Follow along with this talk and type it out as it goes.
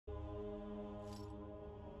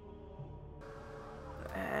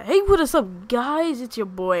Hey, what is up, guys? It's your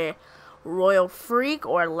boy Royal Freak,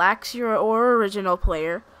 or Laxia, or Original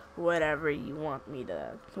Player, whatever you want me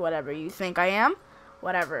to, whatever you think I am,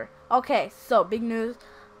 whatever. Okay, so big news.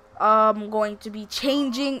 I'm going to be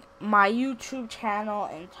changing my YouTube channel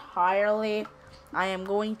entirely. I am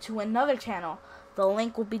going to another channel. The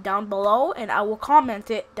link will be down below, and I will comment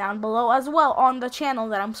it down below as well on the channel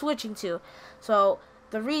that I'm switching to. So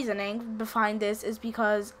the reasoning behind this is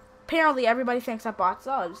because apparently everybody thinks I bought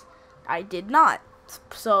subs. I did not.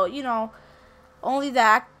 So, you know, only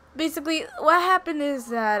that. Basically, what happened is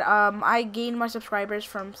that I gained my subscribers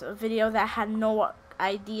from a video that had no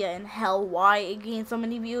idea in hell why it gained so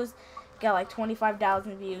many views. Got like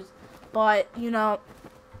 25,000 views. But, you know,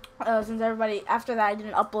 since everybody, after that I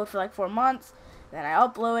didn't upload for like 4 months. Then I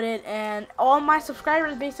uploaded and all my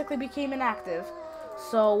subscribers basically became inactive.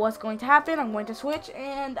 So what's going to happen, I'm going to switch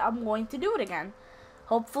and I'm going to do it again.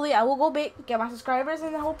 Hopefully I will go back, get my subscribers,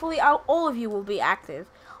 and then hopefully all of you will be active.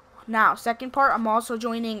 Now, second part, I'm also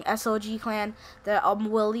joining SOG Clan. That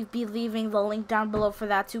will be leaving the link down below for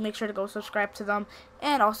that too. Make sure to go subscribe to them,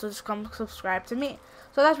 and also just come subscribe to me.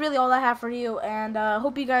 So that's really all I have for you, and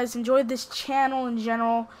hope you guys enjoyed this channel in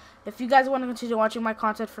general. If you guys want to continue watching my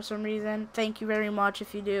content for some reason, thank you very much.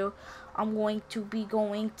 If you do, I'm going to be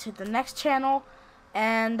going to the next channel.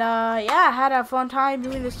 And yeah, I had a fun time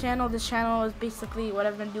doing this channel. This channel is basically what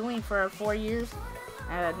I've been doing for 4 years.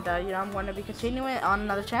 And you know, I'm going to be continuing on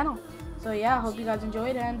another channel. So yeah, hope you guys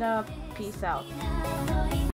enjoyed, and peace out.